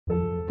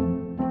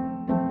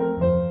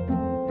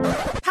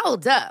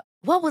Hold up.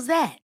 What was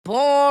that?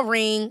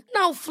 Boring.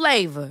 No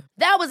flavor.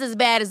 That was as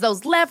bad as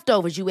those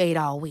leftovers you ate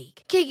all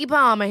week. Keke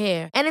Palmer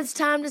here, and it's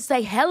time to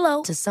say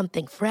hello to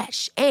something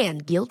fresh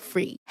and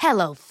guilt-free.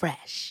 Hello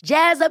Fresh.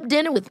 Jazz up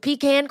dinner with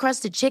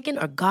pecan-crusted chicken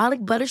or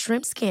garlic butter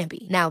shrimp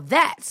scampi. Now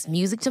that's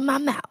music to my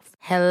mouth.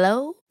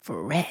 Hello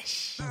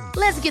Fresh.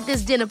 Let's get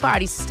this dinner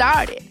party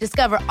started.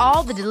 Discover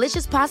all the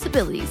delicious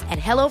possibilities at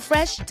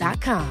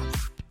hellofresh.com.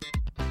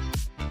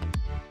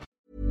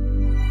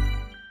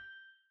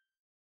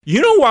 You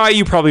know why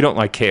you probably don't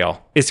like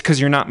kale? It's because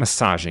you're not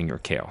massaging your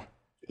kale.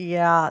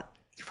 Yeah,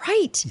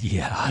 right.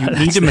 Yeah.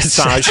 You need to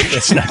massage it.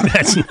 That's not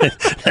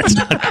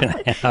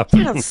going to happen.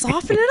 You gotta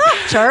soften it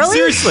up, Charlie.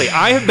 Seriously,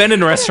 I have been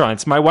in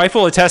restaurants. My wife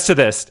will attest to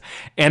this.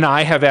 And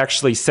I have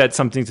actually said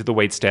something to the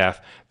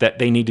waitstaff that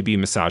they need to be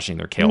massaging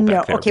their kale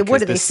back there. Okay, what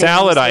do they say?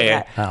 Salad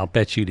I'll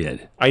bet you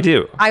did. I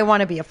do. I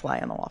want to be a fly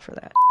on the wall for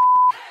that.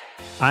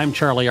 I'm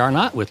Charlie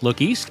Arnott with Look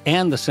East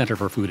and the Center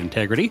for Food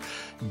Integrity,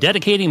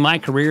 dedicating my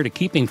career to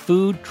keeping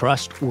food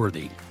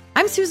trustworthy.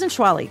 I'm Susan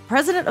Schwally,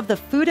 president of the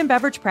Food and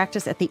Beverage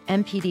Practice at the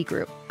MPD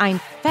Group. I'm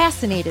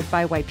fascinated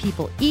by why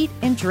people eat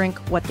and drink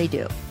what they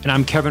do. And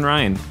I'm Kevin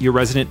Ryan, your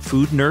resident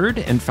food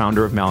nerd and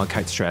founder of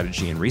Malachite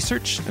Strategy and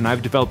Research. And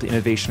I've developed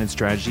innovation and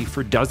strategy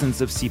for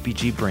dozens of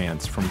CPG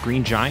brands, from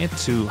Green Giant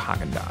to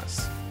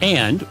Haagen-Dazs.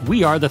 And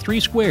we are the Three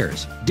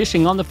Squares,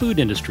 dishing on the food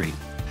industry.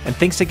 And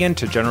thanks again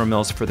to General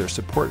Mills for their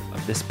support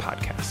of this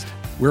podcast.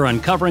 We're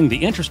uncovering the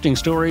interesting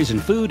stories in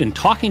food and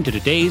talking to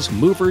today's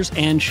movers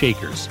and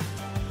shakers.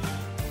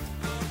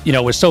 You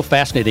know, it was so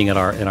fascinating in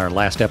our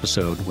last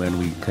episode when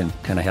we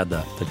kind of had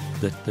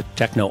the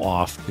techno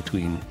off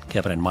between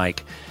Kevin and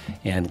Mike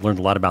and learned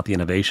a lot about the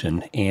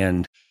innovation.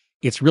 And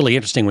it's really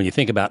interesting when you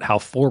think about how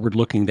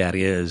forward-looking that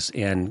is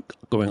and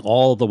going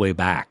all the way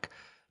back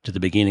to the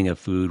beginning of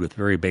food with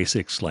very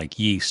basics like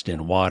yeast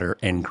and water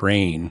and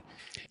grain.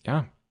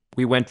 Yeah.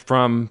 We went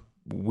from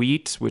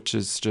wheat, which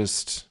is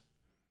just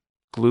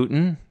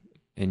gluten,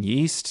 and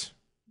yeast,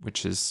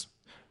 which is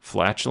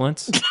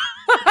flatulence. Bread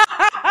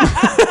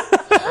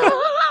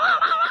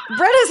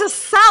is a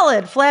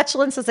solid.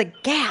 Flatulence is a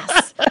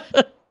gas.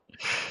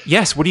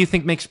 Yes. What do you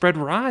think makes bread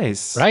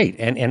rise? Right.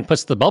 And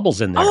puts the bubbles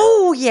in there.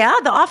 Oh, yeah.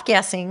 The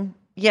off-gassing.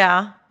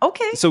 Yeah.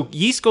 Okay. So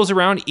yeast goes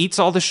around, eats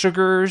all the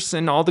sugars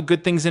and all the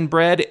good things in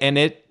bread, and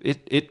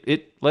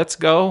it lets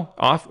go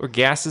off, or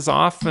gases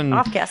off, and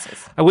Off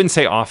gases. I wouldn't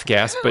say off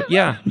gas, but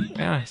yeah.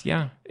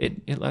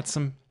 It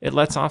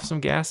lets off some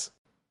gas.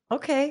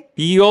 Okay.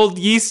 The old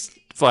yeast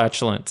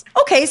flatulence.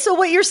 Okay. So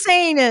what you're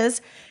saying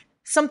is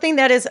something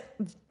that is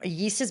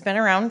yeast has been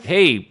around.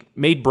 Hey,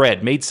 made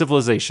bread, made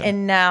civilization.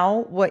 And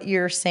now what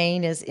you're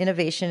saying is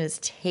innovation is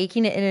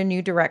taking it in a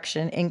new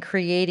direction and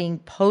creating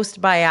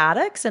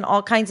postbiotics and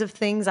all kinds of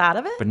things out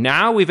of it. But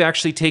now we've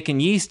actually taken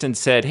yeast and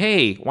said,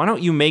 hey, why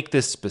don't you make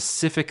this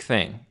specific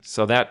thing?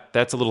 So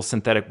that's a little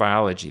synthetic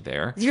biology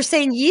there. You're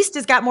saying yeast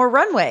has got more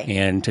runway.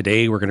 And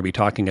today we're going to be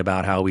talking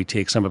about how we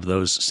take some of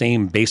those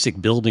same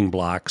basic building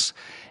blocks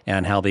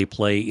and how they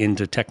play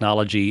into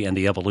technology and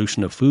the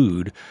evolution of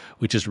food,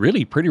 which is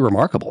really pretty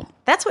remarkable.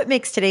 That's what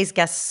makes today's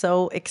guest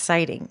so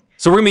exciting.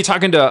 So we're going to be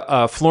talking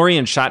to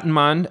Florian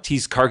Schattenmann.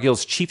 He's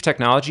Cargill's Chief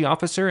Technology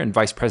Officer and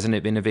Vice President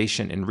of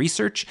Innovation and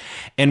Research.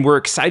 And we're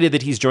excited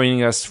that he's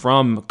joining us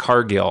from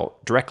Cargill,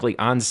 directly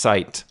on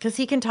site. Because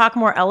he can talk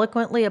more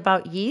eloquently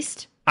about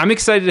yeast. I'm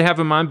excited to have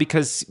him on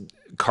because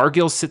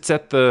Cargill sits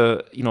at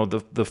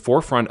the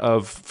forefront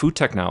of food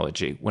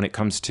technology when it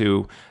comes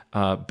to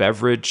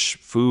beverage,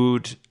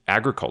 food,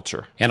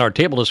 agriculture. And our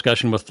table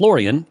discussion with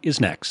Florian is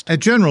next.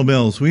 At General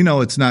Mills, we know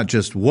it's not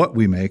just what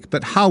we make,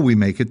 but how we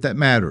make it that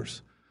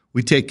matters.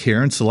 We take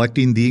care in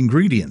selecting the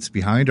ingredients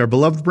behind our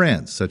beloved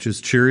brands, such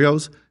as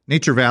Cheerios,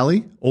 Nature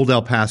Valley, Old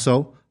El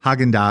Paso,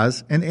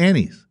 Haagen-Dazs, and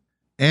Annie's.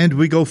 And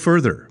we go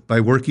further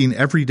by working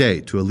every day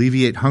to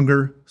alleviate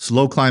hunger,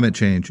 slow climate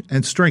change,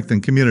 and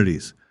strengthen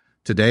communities.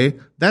 Today,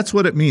 that's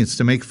what it means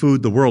to make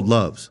food the world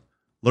loves.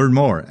 Learn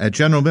more at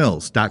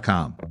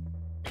generalmills.com.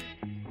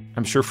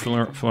 I'm sure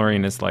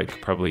Florian is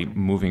like probably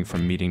moving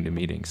from meeting to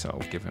meeting, so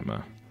I'll give him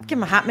a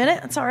hot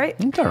minute. That's all right.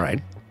 It's all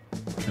right.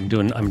 I'm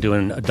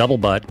doing a double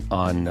butt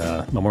on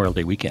Memorial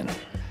Day weekend.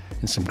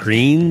 And some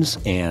greens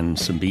and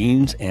some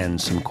beans and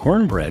some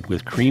cornbread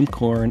with cream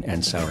corn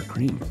and sour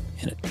cream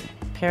in it.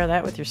 Pair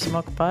that with your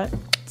smoked butt.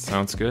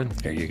 Sounds good.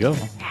 There you go.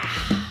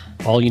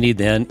 All you need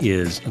then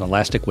is an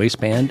elastic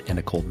waistband and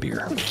a cold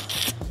beer.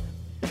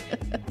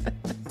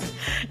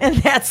 And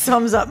that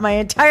sums up my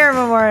entire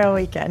Memorial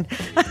weekend.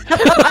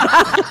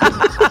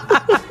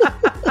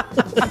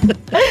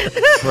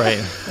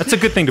 Right. That's a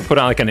good thing to put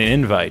on like an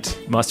invite.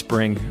 Must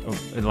bring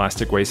an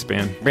elastic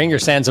waistband. Bring your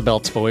Sansa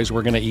belts, boys.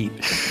 We're going to eat.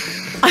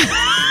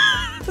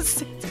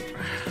 Love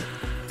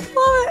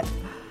it.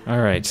 All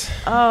right.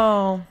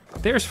 Oh.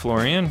 There's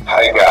Florian.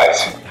 Hi,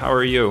 guys. How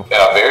are you?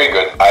 Yeah, very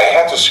good. I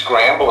had to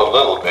scramble a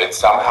little bit.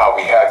 Somehow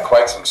we had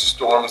quite some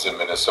storms in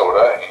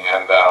Minnesota,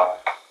 and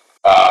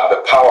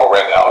the power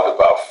went out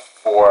about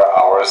 4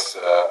 hours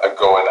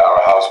ago at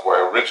our house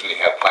where I originally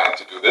had planned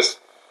to do this.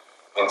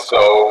 And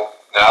so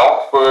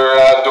now we're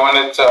doing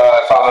it.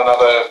 I found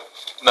another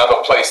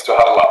another place to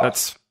huddle up.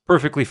 That's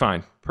perfectly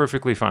fine.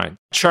 Perfectly fine.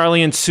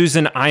 Charlie and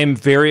Susan, I am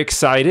very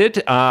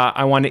excited.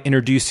 I want to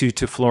introduce you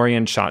to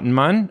Florian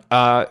Schattenmann.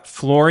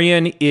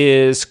 Florian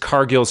is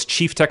Cargill's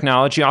Chief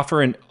Technology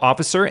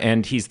Officer,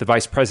 and he's the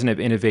Vice President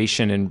of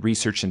Innovation and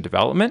Research and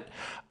Development.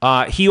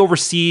 He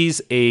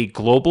oversees a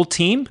global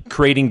team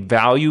creating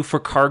value for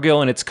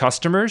Cargill and its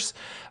customers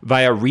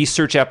via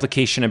research,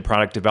 application, and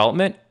product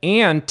development,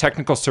 and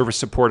technical service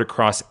support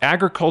across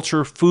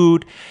agriculture,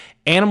 food,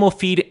 animal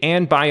feed,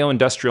 and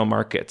bioindustrial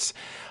markets.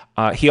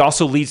 He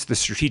also leads the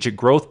Strategic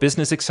Growth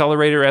Business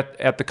Accelerator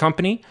at the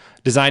company,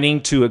 designing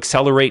to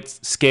accelerate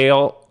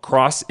scale,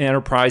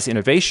 cross-enterprise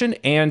innovation,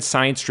 and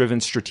science-driven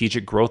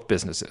strategic growth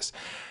businesses.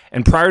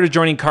 And prior to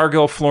joining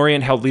Cargill,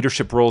 Florian held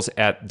leadership roles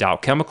at Dow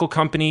Chemical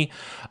Company,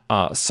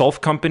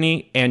 Sulf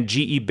Company, and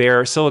GE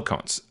Bayer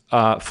Silicones.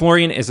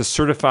 Florian is a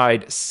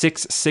certified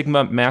Six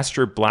Sigma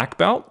Master Black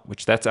Belt,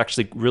 which that's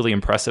actually really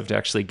impressive to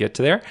actually get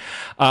to there.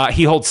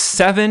 He holds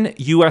 7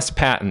 U.S.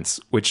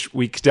 patents, which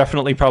we could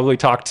definitely probably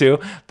talk to.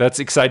 That's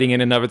exciting in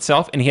and of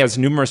itself. And he has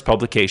numerous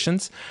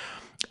publications.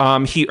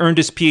 He earned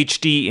his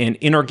PhD in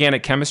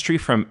inorganic chemistry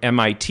from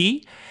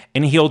MIT,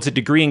 and he holds a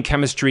degree in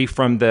chemistry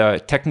from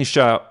the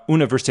Technische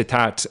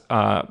Universität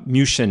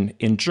München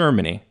in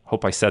Germany.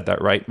 Hope I said that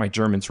right. My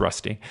German's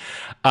rusty.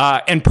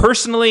 And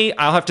personally,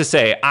 I'll have to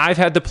say, I've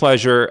had the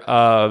pleasure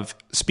of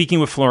speaking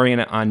with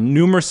Florian on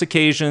numerous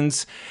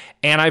occasions,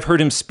 and I've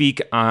heard him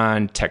speak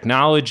on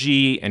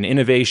technology and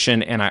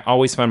innovation, and I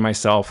always find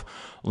myself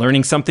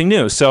learning something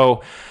new.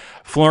 So,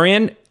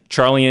 Florian,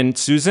 Charlie, and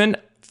Susan,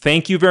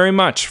 thank you very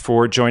much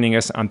for joining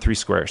us on Three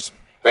Squares.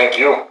 Thank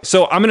you.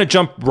 So I'm going to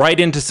jump right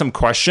into some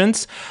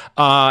questions.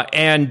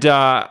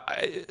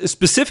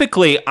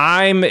 Specifically,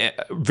 I'm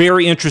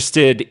very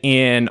interested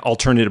in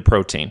alternative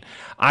protein.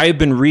 I've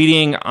been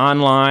reading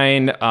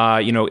online,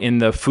 in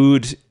the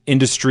food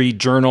industry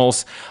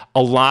journals,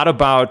 a lot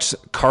about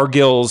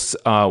Cargill's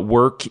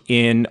work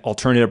in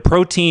alternative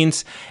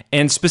proteins,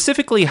 and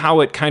specifically how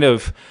it kind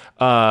of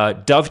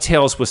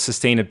dovetails with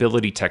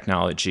sustainability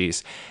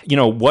technologies.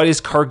 What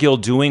is Cargill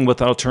doing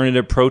with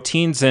alternative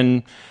proteins,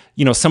 and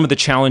some of the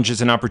challenges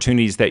and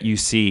opportunities that you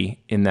see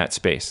in that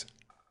space?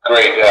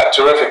 Great,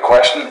 terrific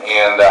question,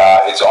 and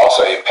it's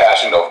also a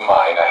passion of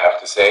mine, I have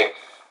to say.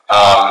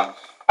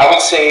 I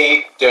would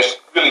say there's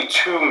really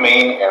 2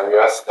 main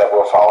areas that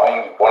we're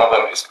following. One of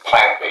them is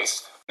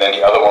plant-based, and then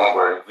the other one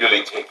we're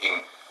really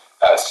taking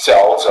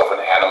cells of an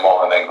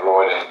animal and then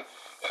grow it in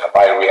a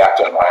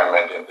bioreactor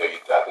environment in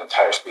the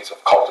entire space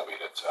of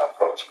cultivated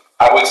protein.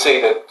 I would say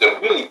that the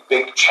really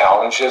big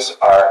challenges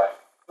are,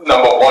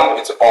 number one,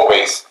 it's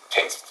always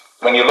taste.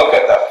 When you look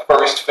at the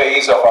first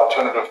phase of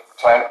alternative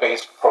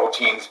plant-based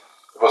proteins,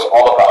 it was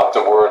all about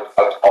the word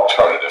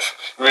alternative,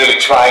 really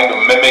trying to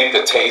mimic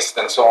the taste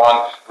and so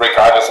on,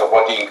 regardless of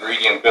what the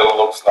ingredient bill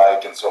looks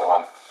like and so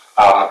on.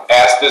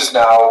 As this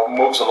now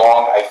moves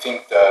along, I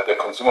think the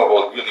consumer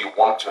will really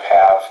want to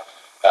have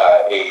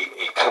a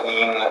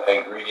clean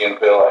ingredient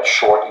bill, a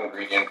short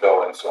ingredient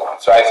bill, and so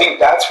on. So I think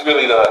that's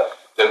really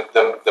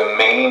the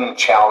main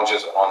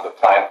challenges on the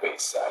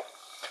plant-based side.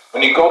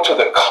 When you go to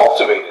the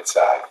cultivated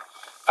side,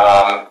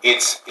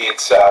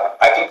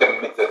 I think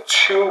the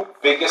 2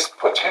 biggest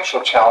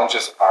potential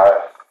challenges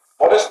are,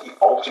 what is the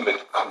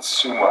ultimate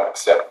consumer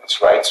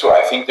acceptance, right? So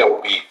I think there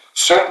will be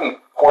certain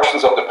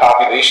portions of the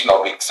population that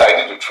will be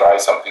excited to try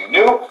something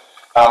new,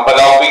 but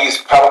there'll be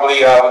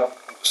probably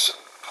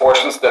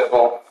portions that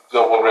will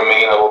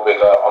remain a little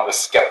bit on the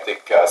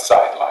skeptic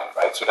sideline,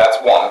 right? So that's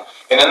one.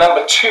 And then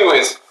number 2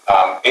 is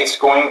it's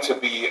going to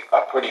be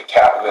a pretty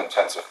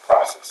capital-intensive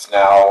process.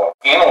 Now,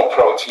 animal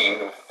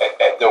protein,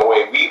 the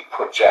way we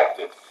project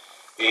it,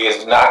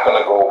 is not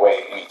going to go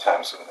away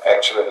anytime soon.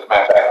 Actually, as a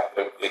matter of fact,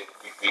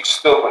 we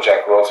still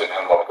project growth in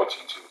animal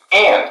protein too.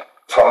 And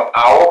from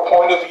our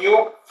point of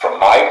view, from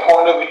my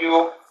point of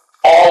view,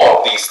 all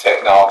of these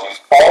technologies,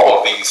 all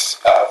of these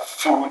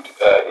food,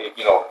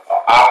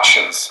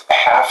 options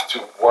have to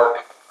work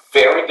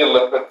very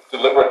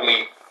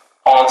deliberately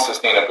on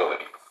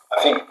sustainability.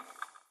 I think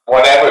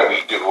whatever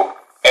we do,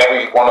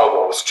 every one of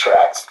those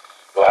tracks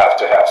will have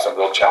to have some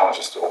real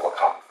challenges to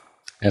overcome.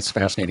 That's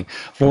fascinating.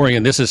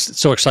 Florian, this is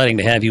so exciting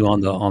to have you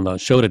on the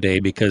show today,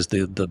 because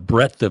the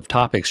breadth of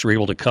topics you're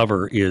able to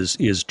cover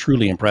is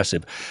truly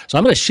impressive. So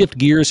I'm going to shift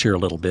gears here a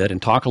little bit and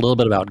talk a little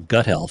bit about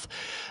gut health.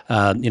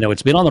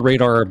 It's been on the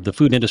radar of the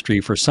food industry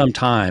for some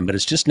time, but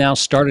it's just now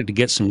started to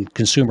get some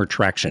consumer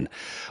traction.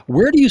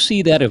 Where do you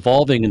see that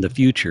evolving in the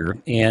future,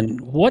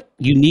 and what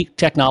unique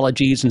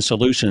technologies and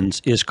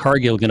solutions is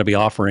Cargill going to be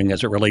offering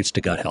as it relates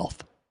to gut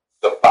health?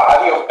 The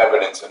body of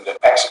evidence and the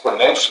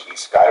exponentially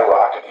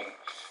skyrocketing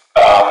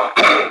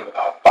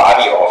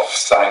body of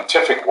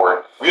scientific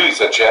work really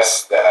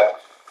suggests that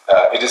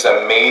it is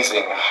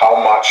amazing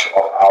how much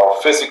of our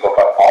physical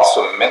but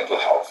also mental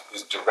health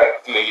is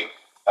directly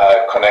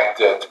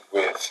connected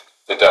with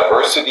the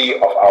diversity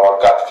of our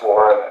gut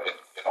flora and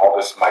all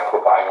this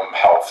microbiome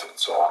health and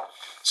so on.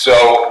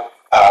 So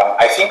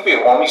I think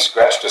we've only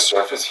scratched the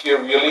surface here,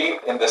 really.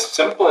 In the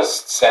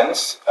simplest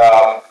sense,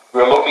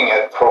 we're looking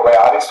at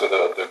probiotics, so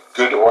the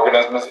good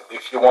organisms,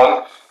 if you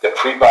want. The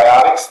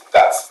prebiotics,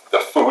 that's the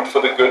food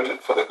for the good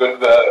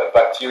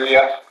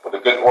bacteria, for the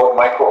good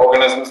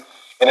microorganisms.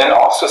 And then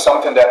also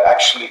something that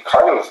actually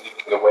Cargill is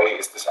leading the way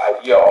is this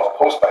idea of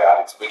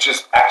postbiotics, which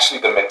is actually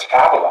the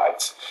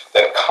metabolites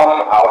that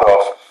come out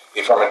of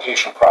a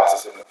fermentation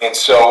process. And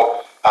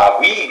so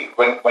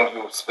when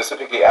you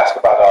specifically ask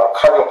about our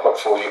Cargill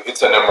portfolio,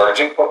 it's an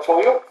emerging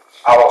portfolio.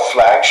 Our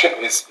flagship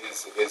is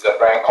a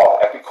brand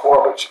called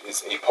Epicor, which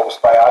is a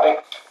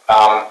postbiotic.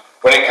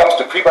 When it comes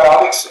to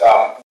prebiotics,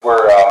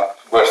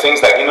 we're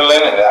things like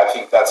inulin, and I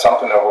think that's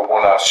something that we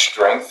want to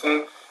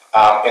strengthen.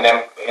 And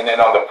then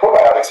on the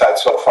probiotic side,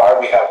 so far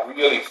we have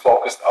really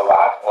focused a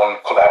lot on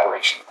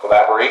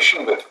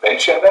collaboration with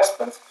venture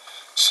investments.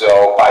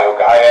 So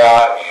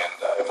BioGaia and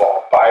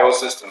Evolve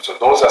Biosystems. So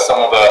those are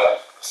some of the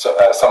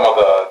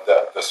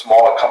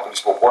smaller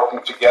companies we're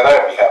working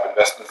together. We have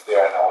investments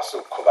there and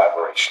also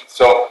collaboration.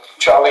 So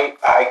Charlie,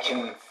 I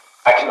can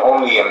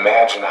only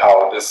imagine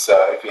how this,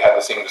 if we had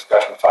the same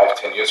discussion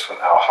 5-10 years from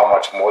now, how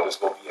much more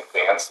this will be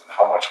advanced and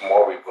how much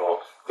more we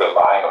will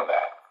rely on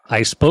that.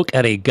 I spoke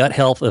at a gut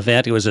health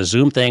event. It was a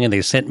Zoom thing, and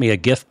they sent me a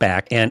gift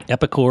back, and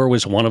Epicor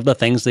was one of the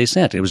things they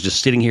sent. It was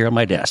just sitting here on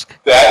my desk.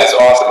 That is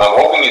awesome. I'm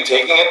hoping you're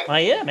taking it.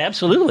 I am,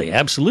 absolutely.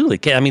 I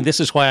mean,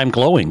 this is why I'm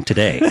glowing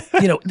today.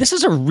 This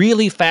is a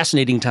really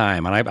fascinating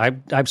time,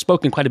 and I've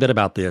spoken quite a bit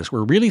about this.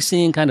 We're really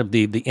seeing kind of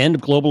the end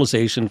of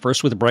globalization,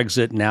 first with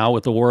Brexit, now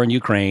with the war in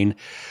Ukraine.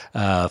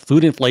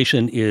 Food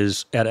inflation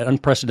is at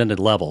unprecedented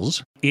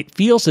levels. It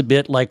feels a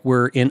bit like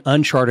we're in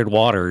uncharted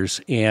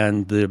waters,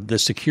 and the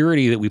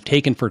security that we've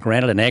taken for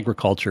granted in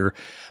agriculture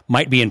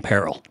might be in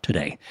peril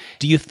today.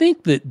 Do you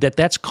think that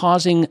that's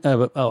causing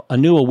a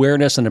new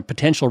awareness and a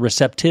potential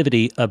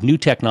receptivity of new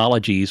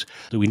technologies,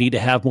 that we need to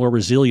have more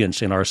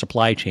resilience in our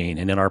supply chain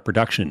and in our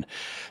production?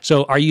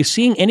 So are you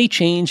seeing any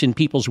change in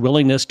people's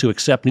willingness to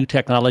accept new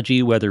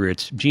technology, whether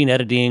it's gene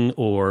editing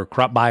or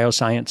crop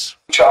bioscience?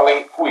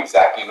 Charlie, who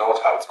exactly knows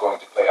how it's going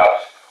to play out?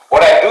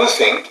 What I do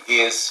think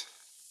is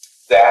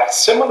that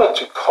similar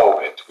to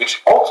COVID,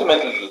 which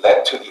ultimately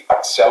led to the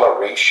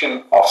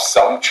acceleration of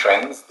some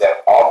trends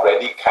that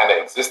already kind of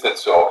existed.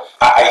 So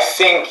I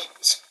think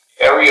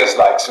areas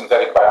like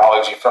synthetic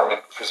biology,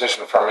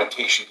 precision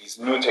fermentation, these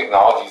new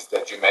technologies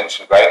that you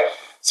mentioned, right?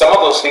 Some of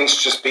those things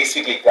just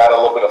basically got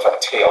a little bit of a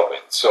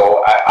tailwind.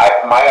 So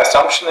my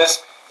assumption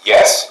is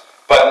yes,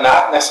 but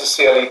not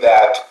necessarily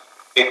that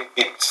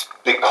it's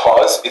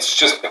because it's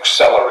just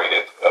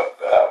accelerated.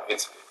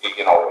 It's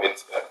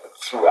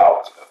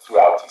throughout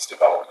these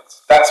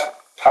developments. That's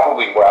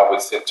probably where I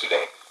would sit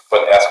today.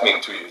 But ask me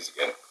in 2 years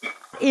again.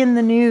 In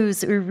the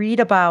news, we read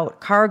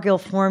about Cargill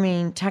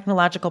forming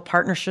technological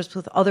partnerships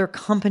with other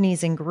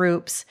companies and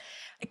groups.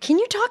 Can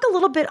you talk a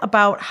little bit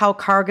about how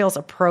Cargill's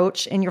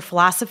approach and your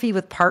philosophy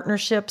with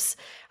partnerships,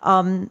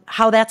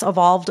 how that's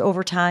evolved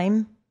over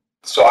time?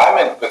 So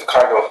I'm with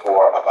Cargill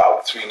for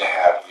about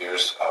 3.5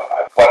 years.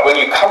 But when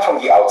you come from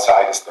the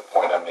outside is the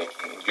point I'm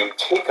making. And you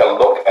take a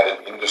look at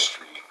an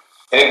industry,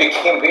 and it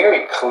became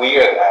very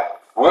clear that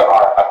we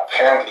are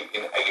apparently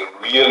in a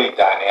really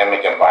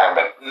dynamic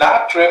environment,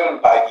 not driven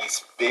by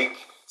these big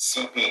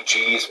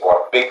CPGs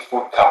or big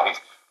food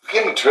companies,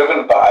 really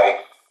driven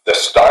by the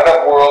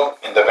startup world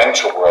and the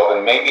venture world.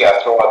 And maybe I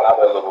throw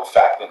another little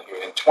fact in here.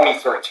 In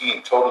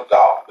 2013, total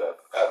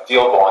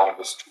deal volume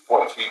was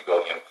 $2.3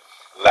 billion.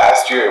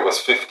 Last year, it was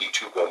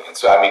 $52 billion.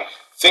 So, I mean,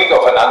 think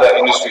of another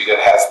industry that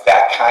has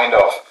that kind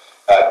of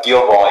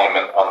deal volume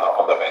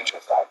on the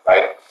venture side,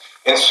 right?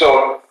 And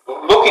so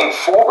looking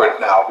forward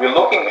now, we're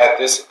looking at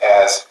this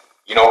as,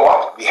 you know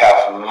what, we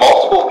have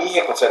multiple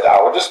vehicles at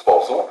our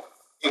disposal,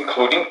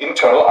 including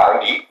internal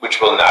R&D,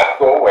 which will not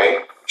go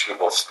away, which we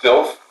will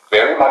still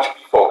very much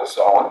be focused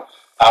on.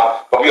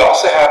 But we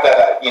also have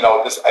that,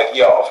 this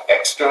idea of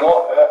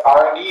external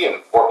R&D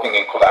and working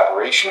in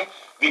collaboration.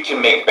 We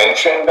can make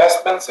venture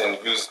investments and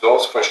use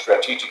those for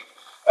strategic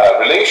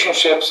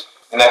relationships.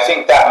 And I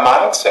think that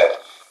mindset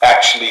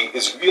actually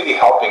is really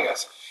helping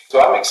us. So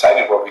I'm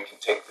excited where we can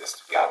take this,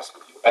 to be honest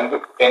with you. And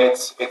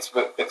it's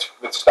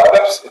with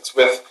startups, it's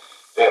with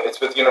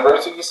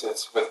universities,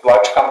 it's with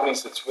large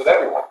companies, it's with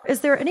everyone.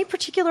 Is there any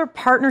particular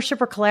partnership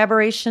or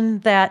collaboration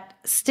that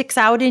sticks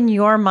out in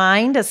your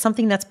mind as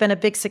something that's been a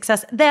big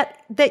success that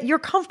you're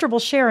comfortable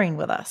sharing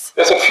with us?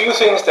 There's a few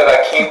things that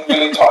I can't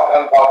really talk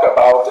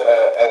about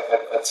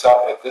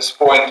at this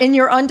point. In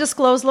your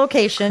undisclosed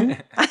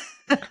location.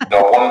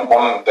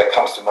 One that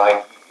comes to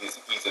mind is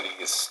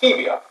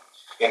stevia.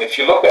 And if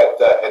you look at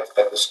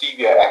the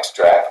stevia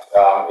extract,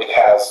 it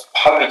has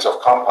hundreds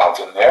of compounds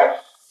in there.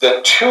 The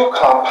two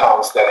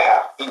compounds that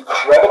have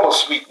incredible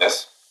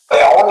sweetness, they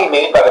are only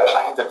made by the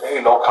plant at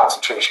very low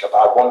concentration,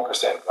 about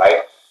 1%,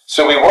 right?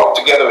 So we worked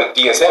together with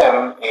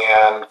DSM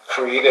and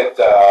created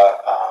a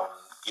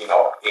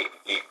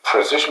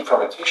precision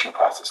fermentation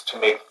process to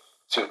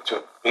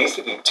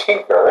basically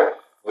tinker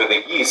with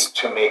the yeast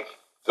to make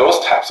those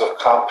types of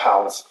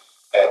compounds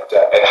at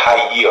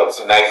high yields.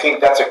 And I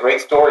think that's a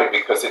great story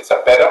because it's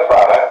a better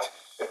product,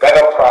 a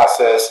better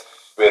process,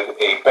 with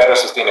a better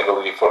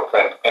sustainability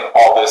footprint, and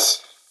all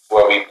this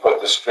where we put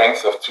the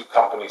strength of two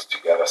companies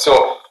together.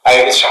 So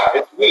it's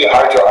really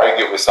hard to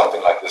argue with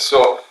something like this.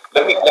 So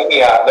let me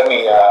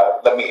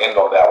end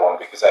on that one,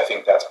 because I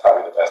think that's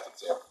probably the best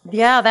example.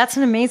 Yeah, that's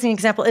an amazing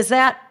example. Is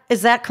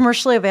that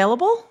commercially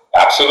available?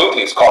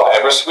 Absolutely. It's called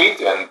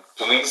EverSweet, and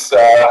please,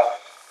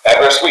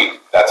 EverSweet.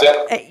 That's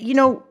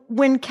it.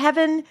 When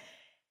Kevin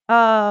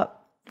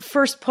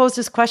first posed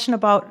his question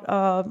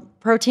about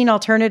protein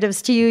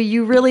alternatives to you,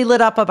 you really lit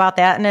up about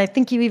that. And I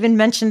think you even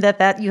mentioned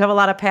that you have a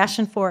lot of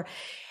passion for.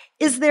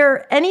 Is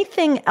there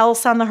anything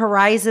else on the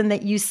horizon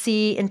that you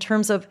see in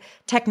terms of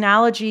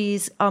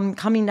technologies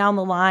coming down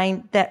the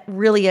line that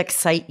really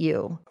excite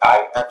you?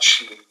 I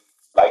actually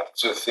like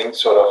to think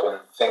sort of in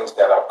things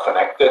that are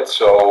connected.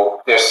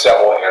 So there's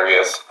several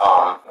areas.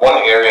 One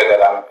area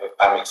that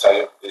I'm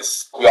excited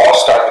is we all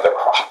start with a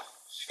crop.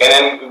 And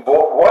then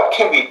what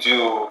can we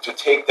do to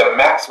take the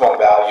maximum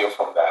value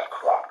from that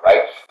crop,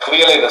 right?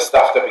 Clearly the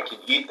stuff that we can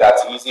eat,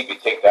 that's easy, we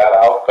take that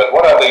out. But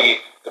what are the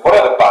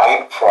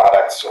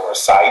byproducts or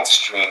side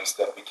streams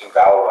that we can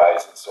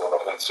valorize and sort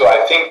of? And so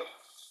I think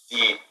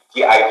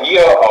the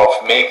idea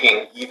of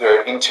making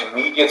either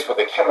intermediates for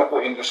the chemical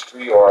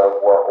industry or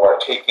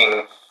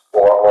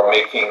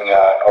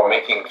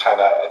making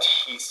kind of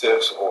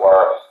adhesives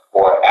or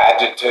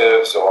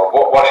additives or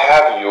what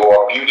have you,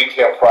 or beauty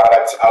care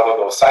products out of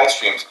those side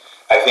streams,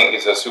 I think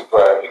is a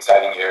super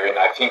exciting area, and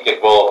I think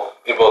it will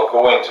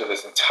go into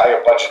this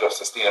entire budget of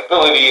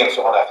sustainability and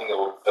so on. I think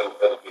it'll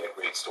be a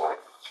great story.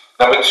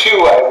 Number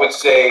two, I would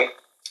say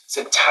this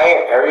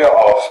entire area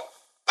of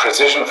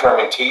precision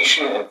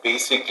fermentation, and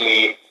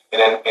basically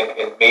and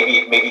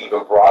maybe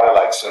even broader,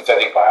 like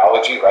synthetic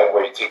biology, right,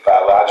 where you take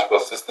biological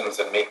systems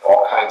and make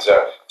all kinds of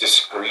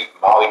discrete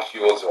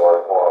molecules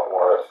or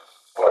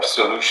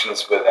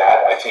solutions with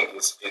that. I think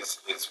is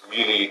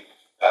really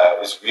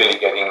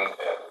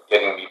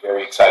getting me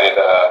very excited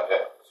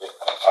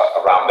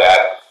around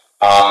that.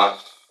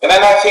 And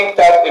then I think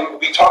that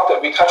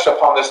we touched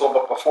upon this a little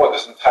bit before,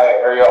 this entire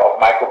area of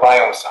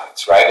microbiome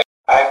science, right?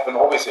 I've been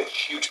always a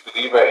huge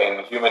believer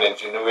in human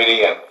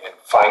ingenuity and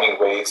finding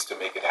ways to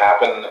make it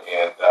happen,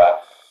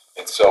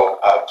 and so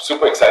I'm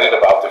super excited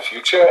about the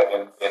future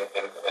and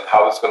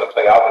how it's going to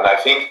play out. And I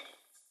think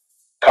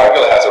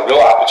Cargill has a real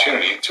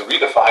opportunity to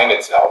redefine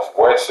itself,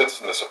 where it sits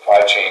in the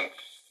supply chain,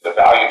 the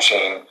value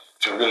chain,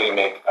 to really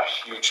make a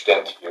huge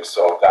dent here.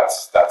 So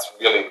that's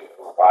really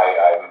why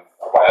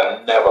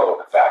I never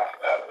look back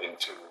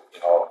into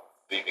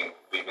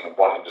leaving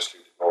one industry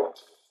to go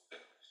into the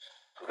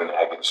food and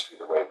ag industry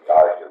the way we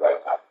are here right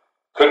now.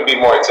 Couldn't be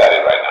more excited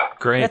right now.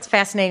 Great. That's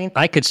fascinating.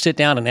 I could sit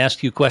down and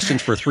ask you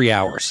questions for 3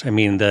 hours. I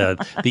mean, the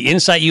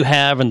insight you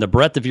have and the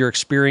breadth of your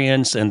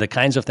experience and the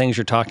kinds of things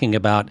you're talking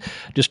about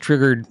just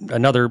triggered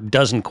another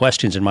dozen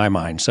questions in my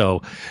mind.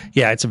 So,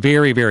 yeah, it's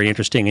very, very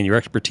interesting, and your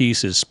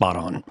expertise is spot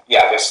on.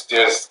 Yeah,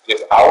 there's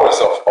hours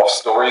of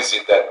stories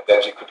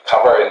that you could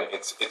cover, and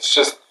it's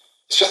just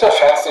a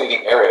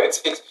fascinating area.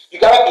 It's you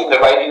got to be in the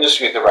right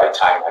industry at the right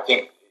time. I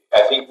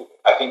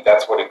think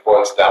that's what it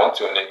boils down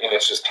to, and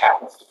it just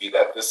happens to be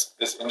that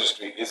this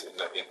industry is in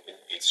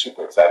a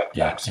super exciting time.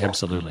 Yeah, so.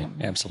 absolutely.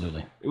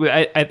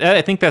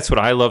 I think that's what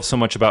I love so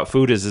much about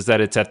food is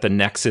that it's at the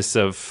nexus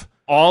of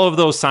all of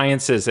those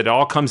sciences. It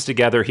all comes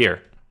together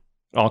here.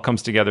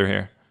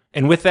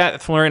 And with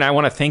that, Florian, I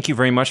want to thank you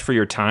very much for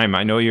your time.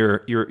 I know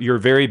you're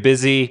very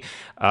busy,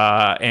 but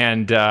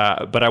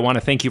I want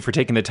to thank you for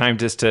taking the time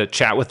just to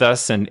chat with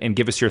us and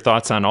give us your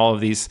thoughts on all of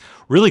these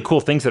really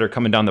cool things that are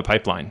coming down the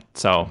pipeline.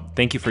 So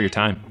thank you for your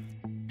time.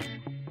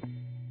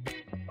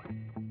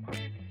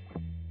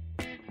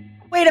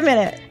 Wait a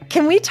minute.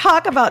 Can we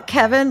talk about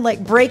Kevin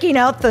breaking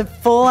out the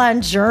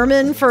full-on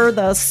German for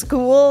the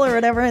school or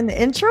whatever in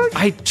the intro?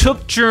 I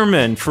took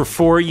German for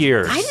 4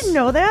 years. I didn't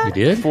know that.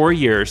 You did? 4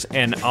 years,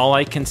 and all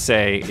I can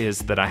say is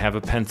that I have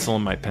a pencil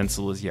and my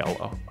pencil is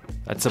yellow.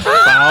 That's about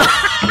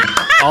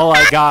all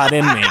I got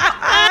in me.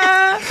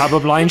 Habe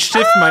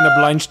Bleistift, meine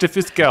Bleistift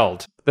ist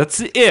Geld.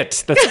 That's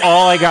it. That's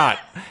all I got.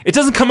 It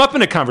doesn't come up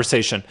in a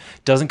conversation.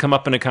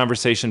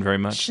 Very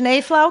much.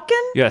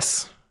 Schneeflauken?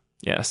 Yes.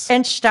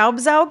 And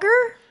Staubsauger?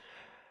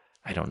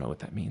 I don't know what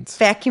that means.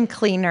 Vacuum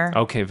cleaner.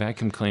 Okay,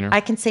 vacuum cleaner.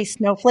 I can say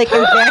snowflake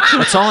and vacuum.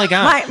 That's all I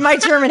got. My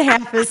German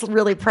half is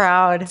really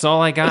proud. That's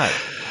all I got.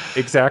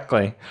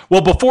 Exactly.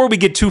 Well, before we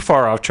get too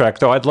far off track,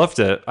 though, I'd love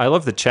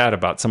to chat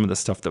about some of the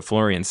stuff that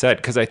Florian said,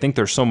 because I think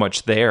there's so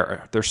much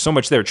there.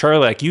 Charlie,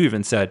 like you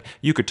even said,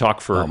 you could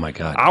talk for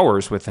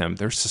hours with him.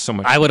 There's just so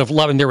much. I would have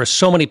loved, and there were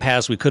so many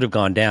paths we could have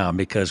gone down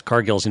because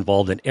Cargill's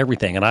involved in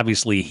everything. And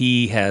obviously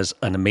he has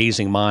an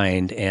amazing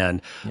mind and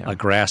a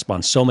grasp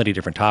on so many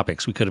different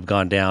topics. We could have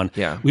gone down.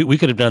 Yeah. We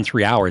could have done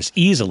 3 hours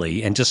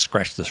easily and just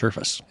scratched the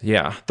surface.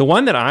 Yeah. The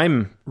one that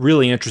I'm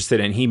really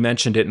interested in, he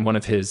mentioned it in one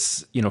of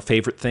his,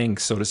 favorite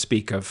things, so to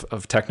speak,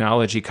 of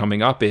technology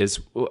coming up is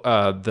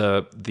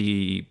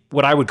the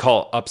what I would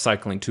call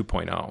upcycling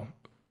 2.0.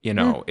 You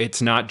know,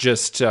 it's not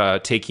just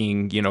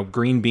taking,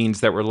 green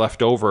beans that were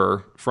left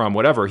over from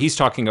whatever. He's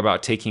talking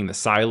about taking the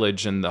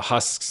silage and the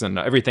husks and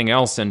everything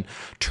else and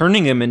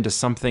turning them into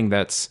something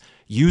that's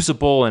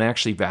usable and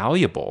actually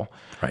valuable.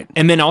 Right.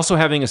 And then also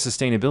having a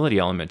sustainability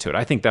element to it.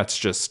 I think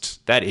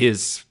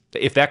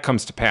if that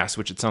comes to pass,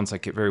 which it sounds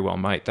like it very well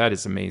might, that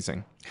is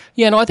amazing.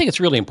 Yeah, no, I think it's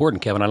really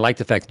important, Kevin. I like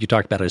the fact that you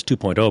talked about it as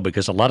 2.0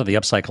 because a lot of the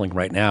upcycling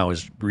right now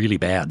is really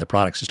bad. The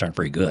products just aren't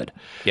very good.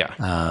 Yeah.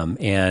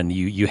 And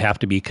you have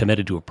to be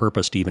committed to a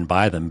purpose to even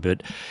buy them.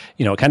 But,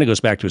 it kind of goes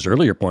back to his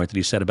earlier point that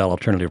he said about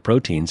alternative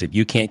proteins. If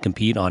you can't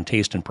compete on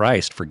taste and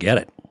price, forget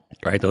it,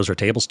 right? Those are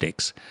table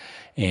stakes.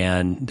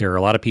 And there are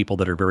a lot of people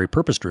that are very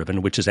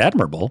purpose-driven, which is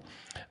admirable.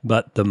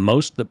 But the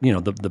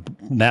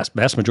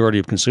vast majority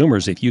of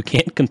consumers, if you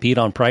can't compete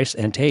on price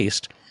and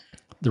taste,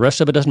 the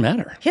rest of it doesn't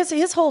matter. His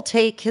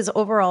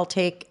overall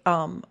take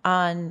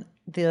on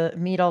the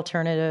meat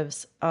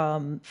alternatives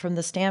from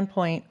the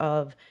standpoint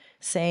of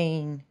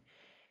saying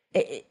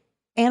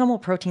animal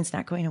protein's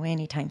not going away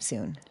anytime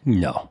soon.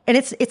 No. And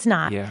it's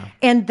not. Yeah.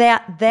 And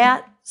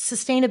that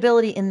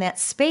sustainability in that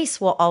space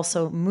will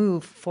also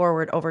move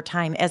forward over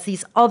time as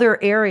these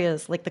other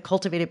areas like the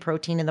cultivated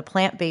protein and the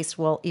plant-based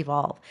will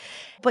evolve.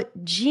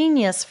 But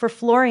genius for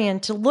Florian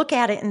to look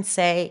at it and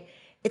say,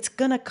 it's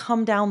going to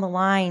come down the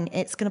line.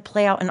 It's going to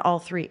play out in all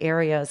three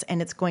areas,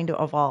 and it's going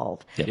to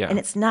evolve. Yeah. And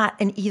it's not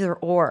an either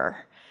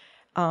or.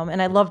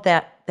 And I love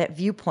that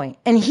viewpoint.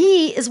 And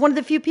he is one of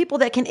the few people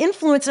that can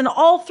influence in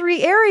all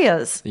three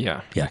areas. Yeah.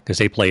 Yeah, because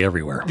they play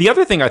everywhere. The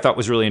other thing I thought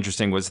was really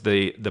interesting was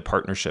the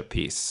partnership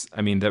piece.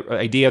 I mean, the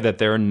idea that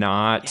they're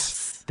not...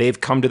 Yes. They've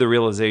come to the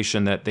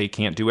realization that they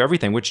can't do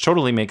everything, which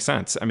totally makes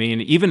sense. I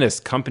mean, even a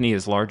company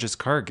as large as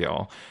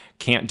Cargill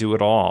can't do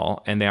it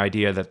all, and the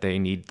idea that they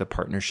need the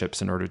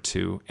partnerships in order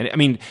to... And I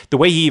mean, the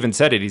way he even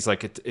said it, he's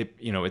like,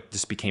 it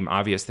just became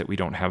obvious that we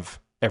don't have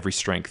every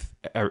strength,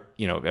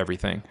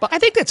 everything. But I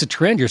think that's a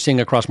trend you're seeing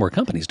across more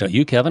companies, don't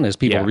you, Kevin? As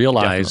people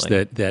realize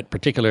that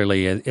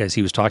particularly as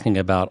he was talking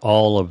about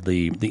all of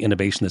the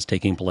innovation that's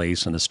taking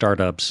place and the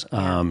startups.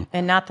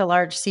 And not the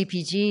large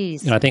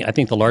CPGs. I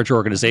think the larger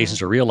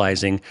organizations are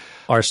realizing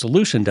our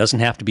solution doesn't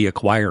have to be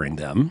acquiring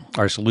them.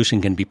 Our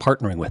solution can be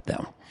partnering with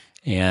them.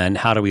 And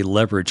how do we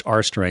leverage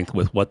our strength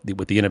with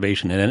the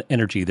innovation and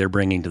energy they're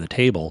bringing to the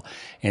table?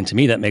 And to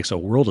me, that makes a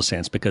world of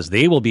sense because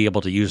they will be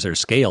able to use their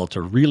scale to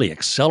really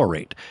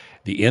accelerate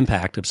the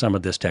impact of some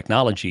of this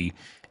technology,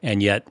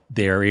 and yet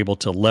they're able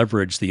to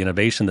leverage the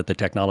innovation that the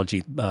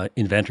technology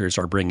inventors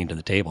are bringing to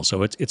the table.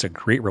 So it's a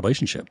great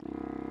relationship.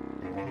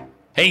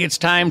 Hey, it's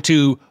time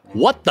to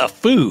What the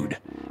Food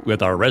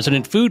with our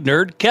resident food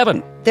nerd,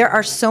 Kevin. There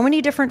are so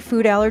many different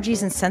food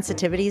allergies and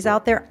sensitivities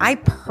out there. I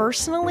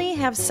personally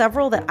have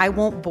several that I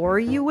won't bore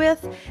you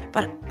with,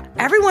 but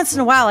every once in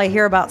a while I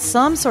hear about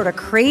some sort of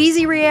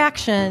crazy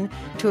reaction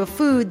to a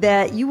food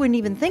that you wouldn't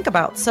even think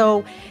about.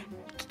 So,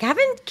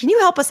 Kevin, can you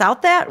help us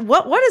out that?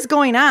 What is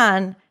going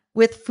on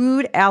with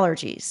food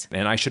allergies?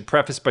 And I should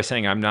preface by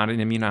saying I'm not an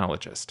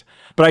immunologist,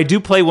 but I do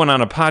play one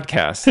on a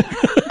podcast.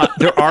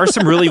 There are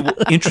some really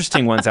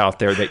interesting ones out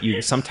there that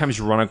you sometimes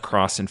run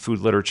across in food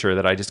literature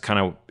that I just kind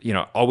of,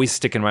 always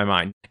stick in my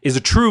mind. Is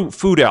a true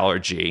food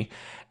allergy,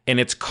 and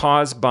it's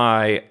caused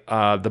by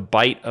the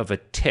bite of a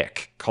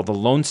tick called the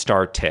Lone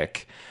Star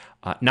tick,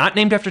 not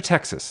named after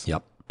Texas.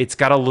 Yep. It's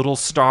got a little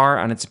star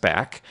on its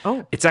back.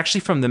 Oh. It's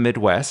actually from the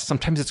Midwest.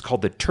 Sometimes it's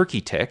called the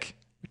turkey tick,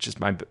 which is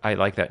I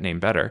like that name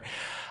better.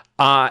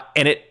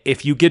 And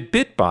if you get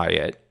bit by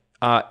it,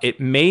 it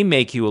may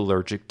make you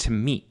allergic to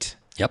meat.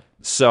 Yep.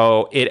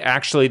 So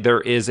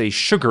there is a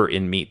sugar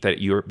in meat that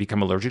you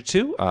become allergic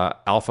to,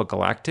 alpha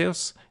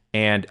galactose,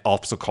 and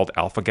also called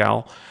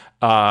alpha-gal,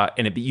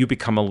 and you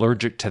become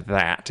allergic to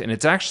that. And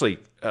it's actually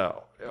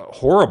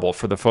horrible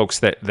for the folks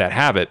that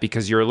have it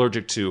because you're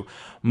allergic to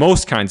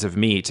most kinds of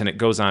meat, and it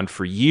goes on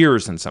for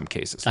years in some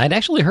cases. I'd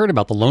actually heard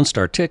about the Lone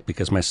Star tick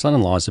because my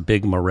son-in-law is a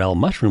big morel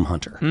mushroom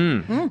hunter.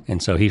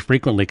 And so he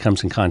frequently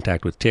comes in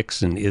contact with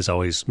ticks and is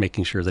always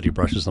making sure that he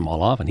brushes them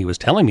all off. And he was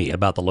telling me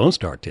about the Lone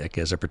Star tick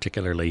as a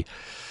particularly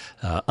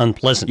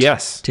unpleasant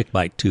tick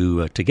bite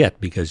to get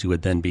because you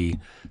would then be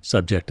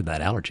subject to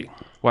that allergy.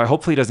 Well,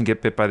 hopefully he doesn't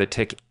get bit by the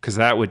tick because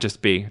that would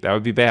be bad. That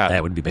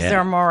would be bad. Is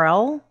there a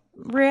morel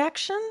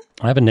reaction?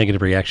 I have a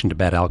negative reaction to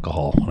bad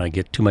alcohol. When I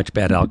get too much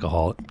bad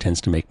alcohol, it tends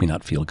to make me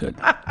not feel good.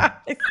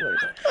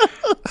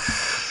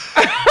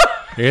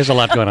 There's a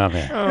lot going on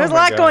there. There's a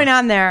lot going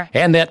on there.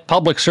 And that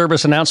public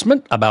service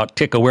announcement about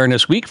Tick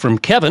Awareness Week from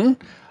Kevin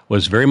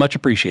was very much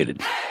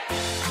appreciated.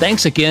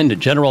 Thanks again to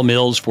General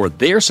Mills for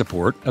their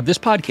support of this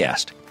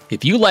podcast.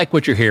 If you like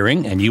what you're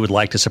hearing and you would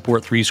like to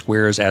support 3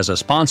 Squares as a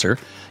sponsor,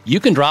 you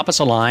can drop us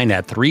a line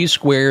at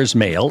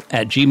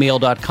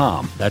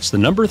 3squaresmail@gmail.com. That's the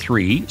number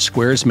 3,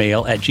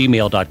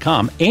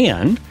 squaresmail@gmail.com.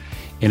 And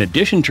in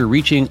addition to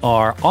reaching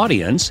our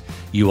audience,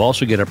 you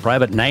also get a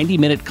private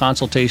 90-minute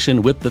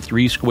consultation with the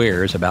 3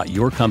 Squares about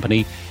your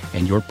company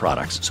and your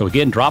products. So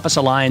again, drop us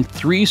a line,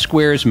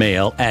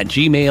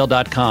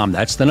 3squaresmail@gmail.com.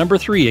 That's the number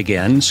 3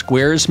 again,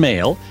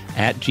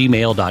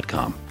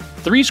 squaresmail@gmail.com.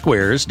 Three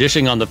Squares,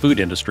 Dishing on the Food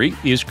Industry,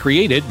 is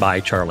created by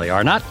Charlie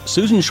Arnott,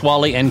 Susan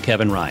Schwally, and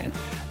Kevin Ryan.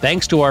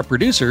 Thanks to our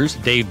producers,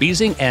 Dave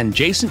Beasing and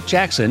Jason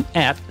Jackson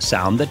at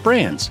Sound That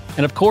Brands.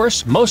 And of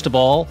course, most of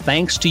all,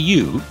 thanks to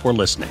you for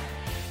listening.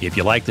 If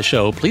you like the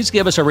show, please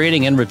give us a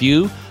rating and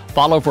review.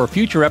 Follow for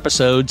future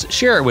episodes,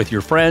 share it with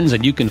your friends,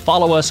 and you can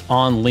follow us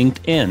on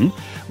LinkedIn.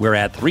 We're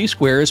at Three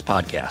Squares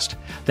Podcast.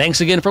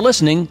 Thanks again for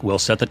listening. We'll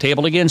set the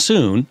table again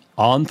soon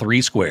on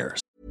Three Squares.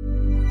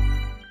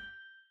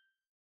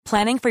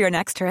 Planning for your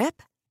next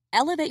trip?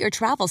 Elevate your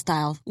travel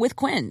style with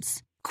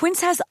Quince.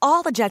 Quince has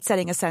all the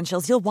jet-setting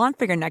essentials you'll want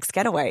for your next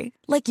getaway,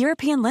 like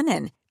European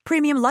linen,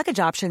 premium luggage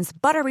options,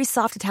 buttery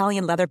soft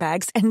Italian leather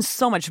bags, and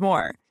so much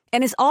more.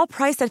 And is all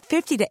priced at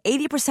 50 to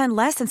 80%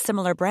 less than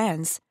similar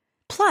brands.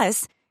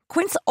 Plus,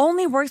 Quince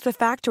only works with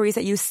factories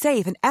that use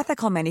safe and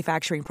ethical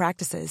manufacturing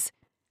practices.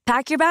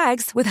 Pack your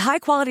bags with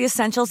high-quality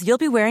essentials you'll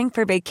be wearing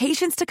for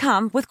vacations to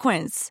come with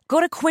Quince.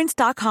 Go to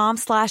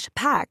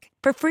quince.com/pack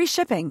for free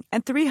shipping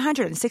and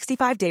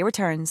 365-day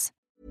returns.